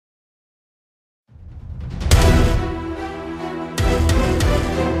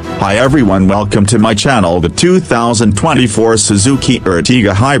Hi everyone, welcome to my channel. The 2024 Suzuki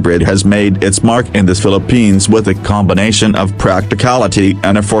Ertiga Hybrid has made its mark in the Philippines with a combination of practicality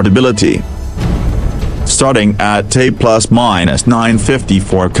and affordability. Starting at a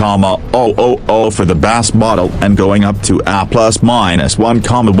 ±954,000 for the base model and going up to a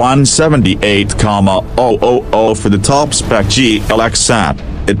 ±178,000 for the top spec GLX.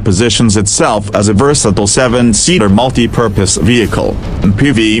 It positions itself as a versatile 7-seater multi-purpose vehicle,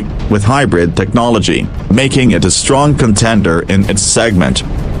 MPV, with hybrid technology, making it a strong contender in its segment.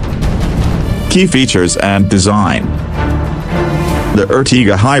 Key features and design. The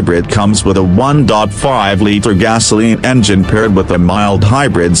Ertiga Hybrid comes with a 1.5-liter gasoline engine paired with a mild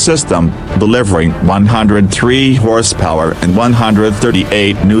hybrid system, delivering 103 horsepower and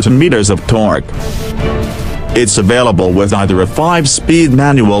 138 Newton-meters of torque. It's available with either a 5-speed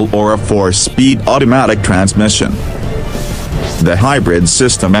manual or a 4-speed automatic transmission. The hybrid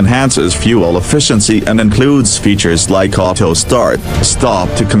system enhances fuel efficiency and includes features like auto start,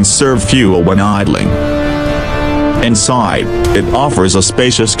 stop to conserve fuel when idling. Inside, it offers a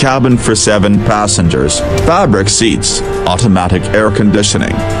spacious cabin for 7 passengers, fabric seats, automatic air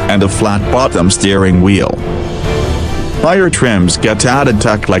conditioning, and a flat-bottom steering wheel. Higher trims get added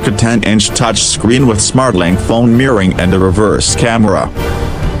tech like a 10-inch touchscreen with SmartLink phone mirroring and a reverse camera.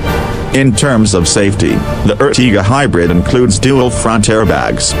 In terms of safety, the Ertiga Hybrid includes dual front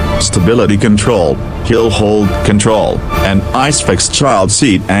airbags, stability control, hill hold control, and ISOFIX child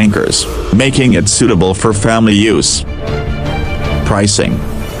seat anchors, making it suitable for family use. Pricing.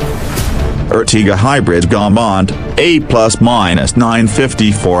 Ertiga Hybrid Gamont, A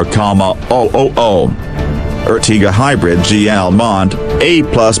 ±954,000. Ertiga Hybrid GL Mont, A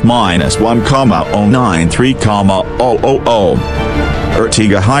 ±1,093,000.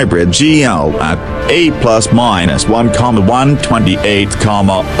 Ertiga Hybrid GL at A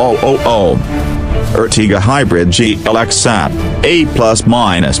 ±1,128,000. Ertiga Hybrid GLX at A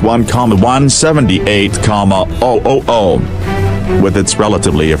 ±178,000. With its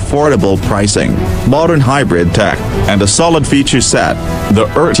relatively affordable pricing, modern hybrid tech, and a solid feature set, the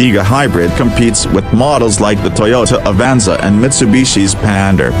Ertiga Hybrid competes with models like the Toyota Avanza and Mitsubishi's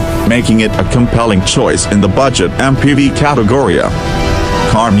Pander, making it a compelling choice in the budget MPV category.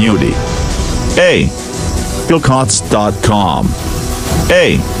 Car Beauty. A. Philcots.com.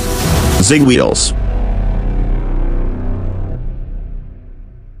 A. Zig Wheels.